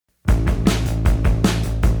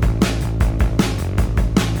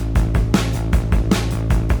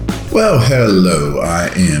Well, hello. I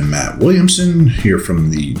am Matt Williamson here from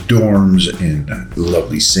the dorms in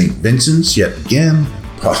lovely St. Vincent's yet again.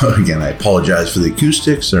 Again, I apologize for the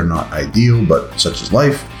acoustics. They're not ideal, but such is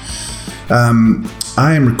life.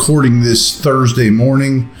 I am recording this Thursday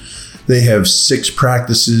morning. They have 6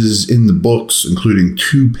 practices in the books, including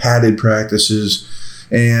 2 padded practices.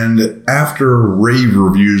 And after rave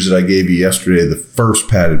reviews that I gave you yesterday, the first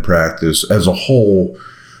padded practice as a whole,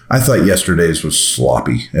 I thought yesterday's was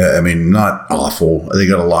sloppy. I mean, not awful. They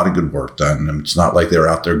got a lot of good work done. I mean, it's not like they were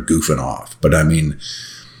out there goofing off. But I mean,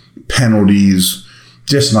 penalties,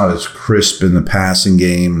 just not as crisp in the passing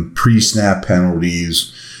game, pre-snap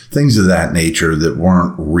penalties, things of that nature that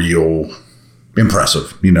weren't real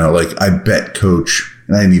impressive. You know, like I bet Coach,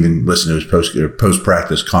 and I didn't even listen to his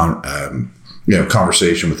post-practice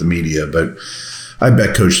conversation with the media, but I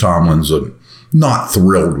bet Coach Tomlin's not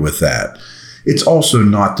thrilled with that. It's also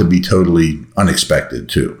not to be totally unexpected,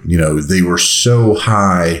 too. You know, they were so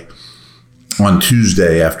high on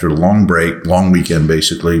Tuesday after a long break, long weekend,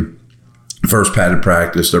 basically. First padded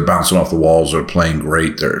practice, they're bouncing off the walls, they're playing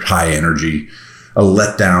great, they're high energy. A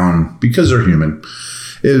letdown, because they're human,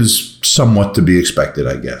 is somewhat to be expected,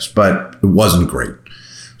 I guess, but it wasn't great.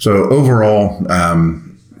 So overall,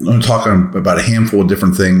 I'm talking about a handful of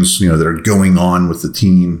different things, you know, that are going on with the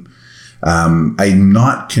team. I'm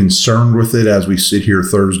not concerned with it as we sit here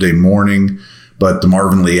Thursday morning, but the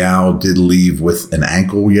Marvin Leal did leave with an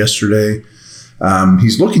ankle yesterday.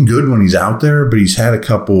 He's looking good when he's out there, but he's had a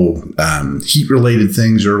couple heat-related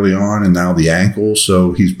things early on and now the ankle.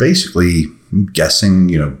 So he's basically, I'm guessing,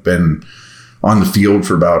 you know, been on the field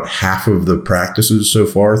for about half of the practices so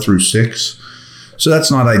far through 6. So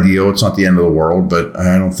that's not ideal. It's not the end of the world, but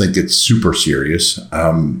I don't think it's super serious.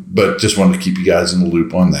 But just wanted to keep you guys in the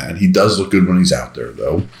loop on that. He does look good when he's out there,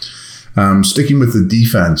 though. Sticking with the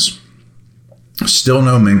defense, still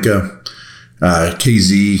no Minka.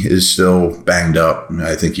 KZ is still banged up.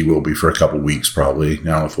 I think he will be for a couple weeks probably. I don't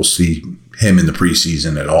know if we'll see him in the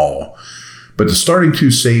preseason at all. But the starting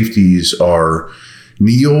 2 safeties are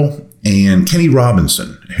Neal and Kenny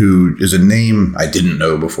Robinson, who is a name I didn't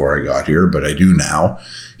know before I got here, but I do now.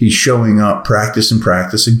 He's showing up practice and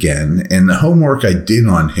practice again, and the homework I did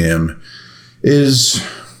on him is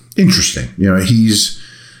interesting. You know, he's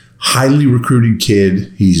highly recruited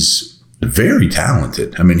kid. He's very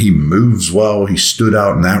talented. I mean, he moves well. He stood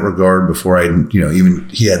out in that regard before even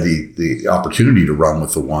he had the opportunity to run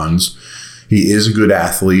with the ones. He is a good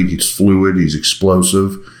athlete. He's fluid. He's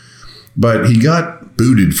explosive. But he got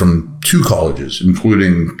booted from 2 colleges,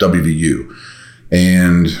 including WVU,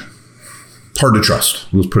 and hard to trust.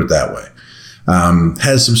 Let's put it that way.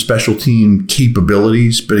 Has some special team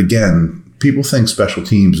capabilities, but again, people think special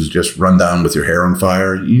teams is just run down with your hair on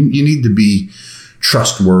fire. You need to be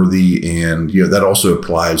trustworthy, and you know that also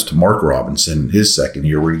applies to Mark Robinson, his second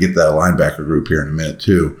year. We're going to get that linebacker group here in a minute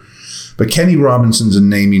too. But Kenny Robinson's a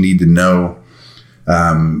name you need to know.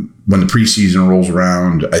 When the preseason rolls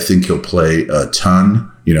around, I think he'll play a ton.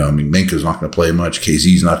 You know, I mean, Minka's not going to play much.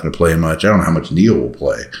 KZ's not going to play much. I don't know how much Neal will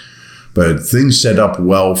play. But things set up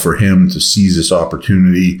well for him to seize this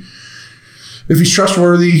opportunity. If he's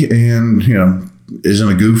trustworthy and, you know, isn't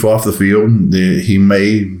a goof off the field, he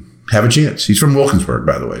may have a chance. He's from Wilkinsburg,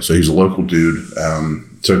 by the way, so he's a local dude.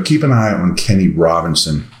 So keep an eye on Kenny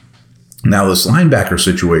Robinson. Now, this linebacker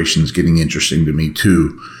situation is getting interesting to me,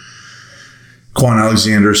 too. Quan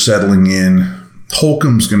Alexander settling in.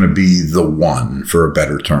 Holcomb's going to be the one, for a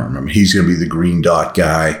better term. I mean, he's going to be the green dot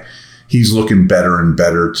guy. He's looking better and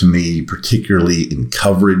better to me, particularly in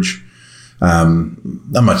coverage. I'm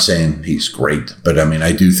not saying he's great, but I mean,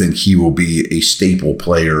 I do think he will be a staple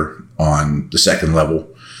player on the second level.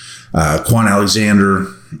 Quan Alexander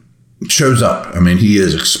shows up. I mean, he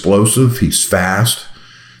is explosive. He's fast.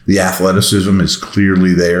 The athleticism is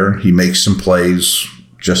clearly there. He makes some plays,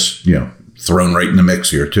 just, you know, thrown right in the mix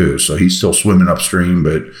here too. So he's still swimming upstream,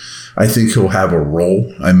 but I think he'll have a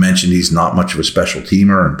role. I mentioned he's not much of a special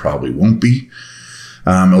teamer and probably won't be.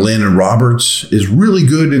 Landon Roberts is really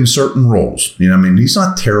good in certain roles. You know, I mean, he's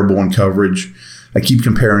not terrible in coverage. I keep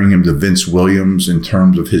comparing him to Vince Williams in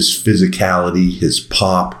terms of his physicality, his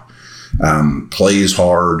pop, plays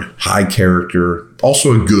hard, high character,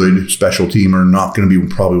 also a good special teamer, not going to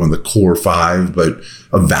be probably one of the core 5, but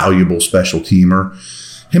a valuable special teamer.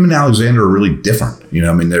 Him and Alexander are really different. You know,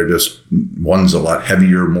 I mean, they're just, one's a lot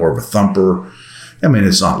heavier, more of a thumper. I mean,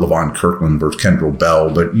 it's not Levon Kirkland versus Kendrell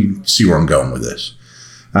Bell, but you see where I'm going with this.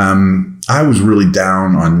 I was really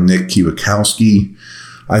down on Nick Kiewakowski.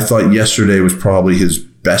 I thought yesterday was probably his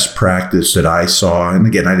best practice that I saw. And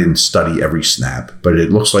again, I didn't study every snap, but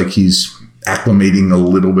it looks like he's acclimating a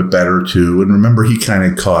little bit better too. And remember, he kind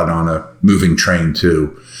of caught on a moving train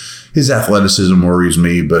too. His athleticism worries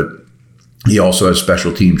me, but he also has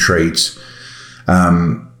special team traits.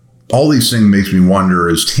 All these things makes me wonder,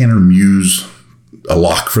 is Tanner Muse a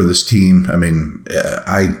lock for this team? I mean,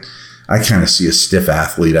 I kind of see a stiff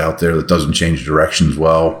athlete out there that doesn't change directions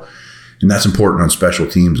well. And that's important on special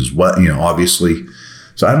teams as well, obviously.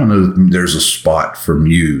 So I don't know if there's a spot for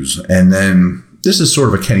Muse. And then this is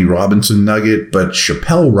sort of a Kenny Robinson nugget, but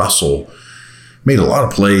Chappelle Russell made a lot of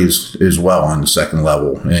plays as well on the second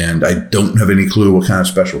level. And I don't have any clue what kind of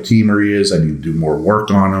special teamer he is. I need to do more work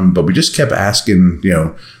on him. But we just kept asking,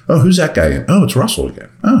 oh, who's that guy again? Oh, it's Russell again.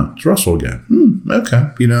 Oh, it's Russell again. Okay.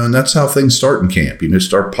 And that's how things start in camp.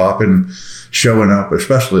 Start popping, showing up,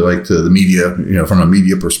 especially like to the media, from a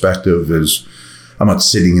media perspective, is I'm not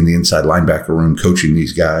sitting in the inside linebacker room coaching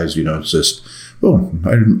these guys. It's just, oh,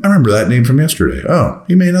 I remember that name from yesterday. Oh,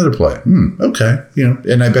 he made another play. Okay.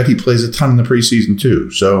 And I bet he plays a ton in the preseason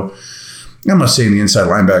too. So I'm not saying the inside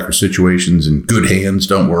linebacker situation's in good hands.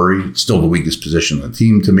 Don't worry. It's still the weakest position on the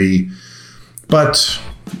team to me. But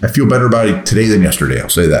I feel better about it today than yesterday. I'll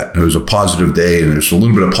say that. It was a positive day, and there's a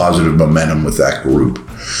little bit of positive momentum with that group.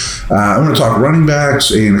 I'm going to talk running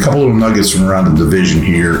backs and a couple little nuggets from around the division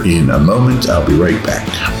here in a moment. I'll be right back.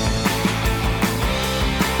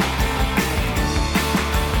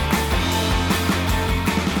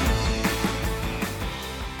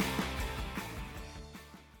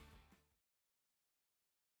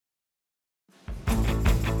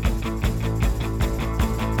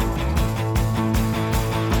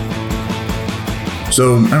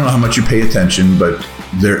 So I don't know how much you pay attention, but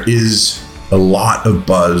there is a lot of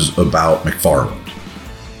buzz about McFarland.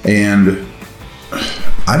 And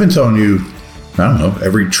I've been telling you, I don't know,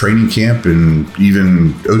 every training camp and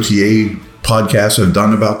even OTA podcasts I've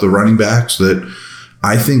done about the running backs, that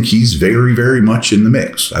I think he's very, very much in the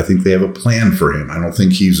mix. I think they have a plan for him. I don't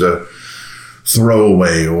think he's a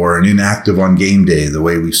throwaway or an inactive on game day the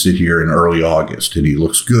way we sit here in early August. And he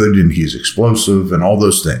looks good and he's explosive and all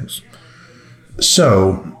those things.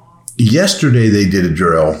 So yesterday they did a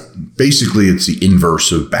drill. Basically, it's the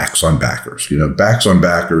inverse of backs on backers. Backs on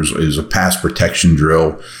backers is a pass protection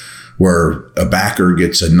drill where a backer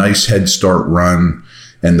gets a nice head start run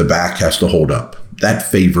and the back has to hold up. That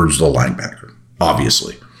favors the linebacker,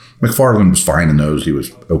 obviously. McFarland was fine in those. He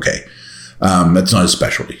was okay. That's not his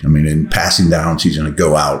specialty. I mean, in passing downs, he's going to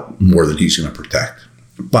go out more than he's going to protect.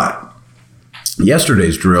 But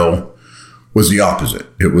yesterday's drill was the opposite.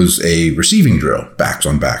 It was a receiving drill, backs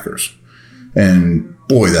on backers. And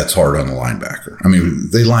boy, that's hard on the linebacker. I mean,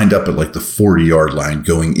 they lined up at like the 40-yard line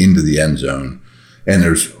going into the end zone, and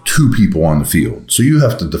there's two people on the field. So you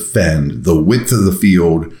have to defend the width of the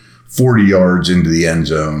field, 40 yards into the end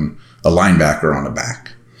zone, a linebacker on a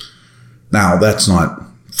back. Now, that's not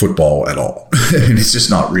football at all. It's just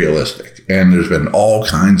not realistic. And there's been all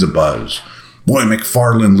kinds of buzz. Boy,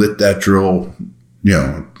 McFarland lit that drill,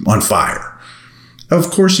 on fire. Of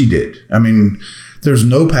course he did. I mean, there's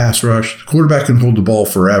no pass rush. The quarterback can hold the ball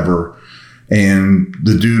forever. And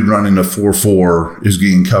the dude running a 4-4 is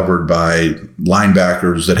getting covered by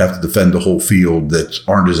linebackers that have to defend the whole field that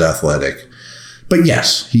aren't as athletic. But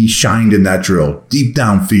yes, he shined in that drill. Deep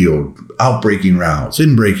downfield, out-breaking routes,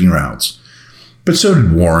 in-breaking routes. But so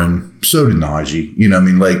did Warren. So did Najee.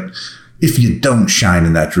 If you don't shine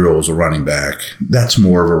in that drill as a running back, that's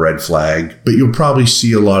more of a red flag. But you'll probably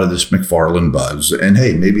see a lot of this McFarland buzz. And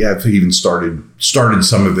hey, maybe I've even started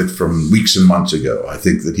some of it from weeks and months ago. I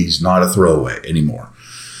think that he's not a throwaway anymore.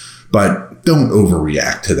 But don't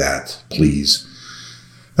overreact to that, please.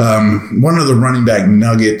 One other running back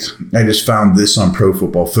nugget, I just found this on Pro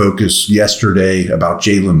Football Focus yesterday about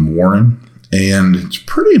Jaylen Warren. And it's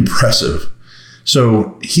pretty impressive.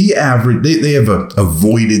 So he averaged, they have a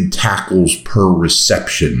avoided tackles per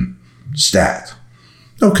reception stat.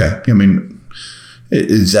 Okay. I mean,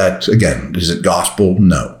 is it gospel?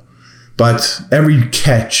 No. But every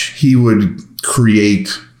catch, he would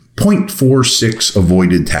create 0.46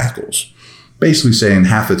 avoided tackles. Basically saying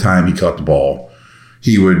half the time he caught the ball,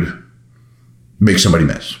 he would make somebody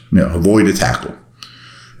miss, avoid a tackle.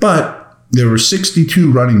 But there were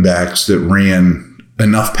 62 running backs that ran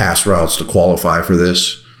enough pass routes to qualify for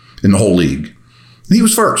this in the whole league. And he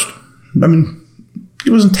was first. I mean, he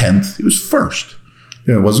wasn't 10th. He was first.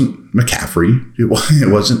 It wasn't McCaffrey. It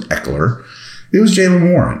wasn't Eckler. It was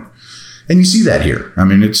Jaylen Warren. And you see that here. I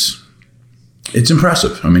mean, it's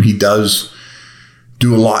impressive. I mean, he does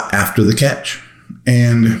do a lot after the catch.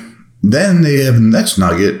 And then they have the next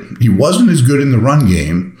nugget. He wasn't as good in the run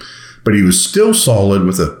game, but he was still solid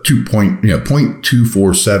with a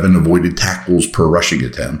 0.247 avoided tackles per rushing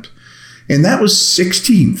attempt. And that was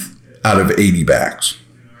 16th out of 80 backs.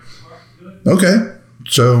 Okay.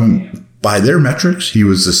 So by their metrics, he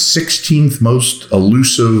was the 16th most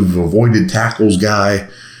elusive, avoided tackles guy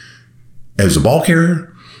as a ball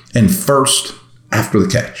carrier and first after the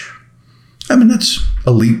catch. I mean, that's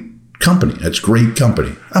elite company. That's great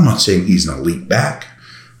company. I'm not saying he's an elite back.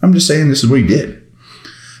 I'm just saying this is what he did.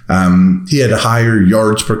 He had a higher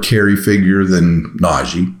yards per carry figure than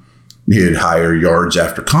Najee. He had higher yards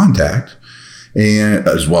after contact, and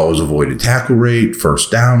as well as avoided tackle rate,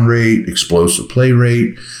 first down rate, explosive play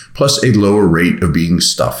rate, plus a lower rate of being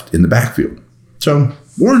stuffed in the backfield. So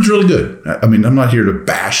Warren's really good. I mean, I'm not here to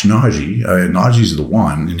bash Najee. Najee's the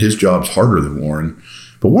one, and his job's harder than Warren.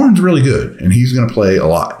 But Warren's really good, and he's going to play a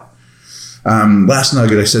lot. Last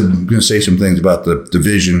nugget, I said I'm going to say some things about the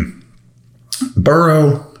division.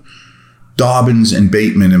 Burrow, Dobbins, and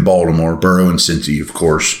Bateman in Baltimore, Burrow and Cincy, of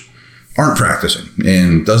course, aren't practicing,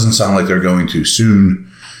 and doesn't sound like they're going to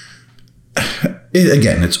soon.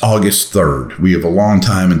 Again, it's August 3rd. We have a long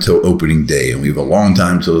time until opening day, and we have a long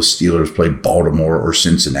time until the Steelers play Baltimore or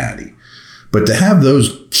Cincinnati. But to have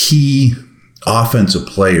those key offensive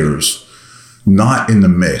players not in the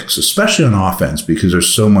mix, especially on offense, because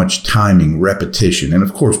there's so much timing, repetition, and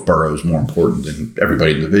of course Burrow's more important than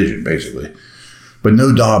everybody in the division, basically. But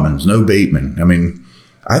no Dobbins, no Bateman. I mean,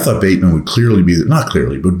 I thought Bateman would clearly be, not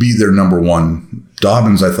clearly, but be their number one.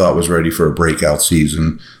 Dobbins, I thought, was ready for a breakout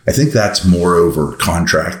season. I think that's more over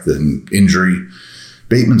contract than injury.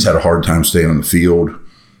 Bateman's had a hard time staying on the field.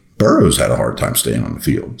 Burrow's had a hard time staying on the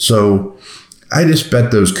field. So I just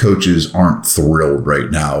bet those coaches aren't thrilled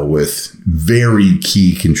right now with very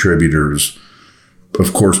key contributors.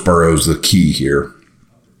 Of course, Burrow's the key here.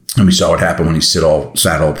 And we saw what happened when he sat all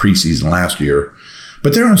preseason last year.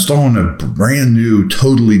 But they're installing a brand new,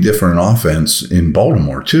 totally different offense in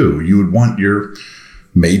Baltimore, too. You would want your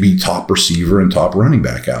maybe top receiver and top running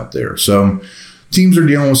back out there. So teams are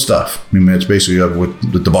dealing with stuff. I mean, that's basically what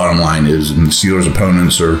the bottom line is. And the Steelers'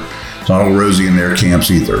 opponents are not all rosy in their camps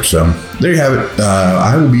either. So there you have it.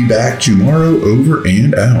 I will be back tomorrow. Over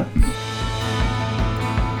and out.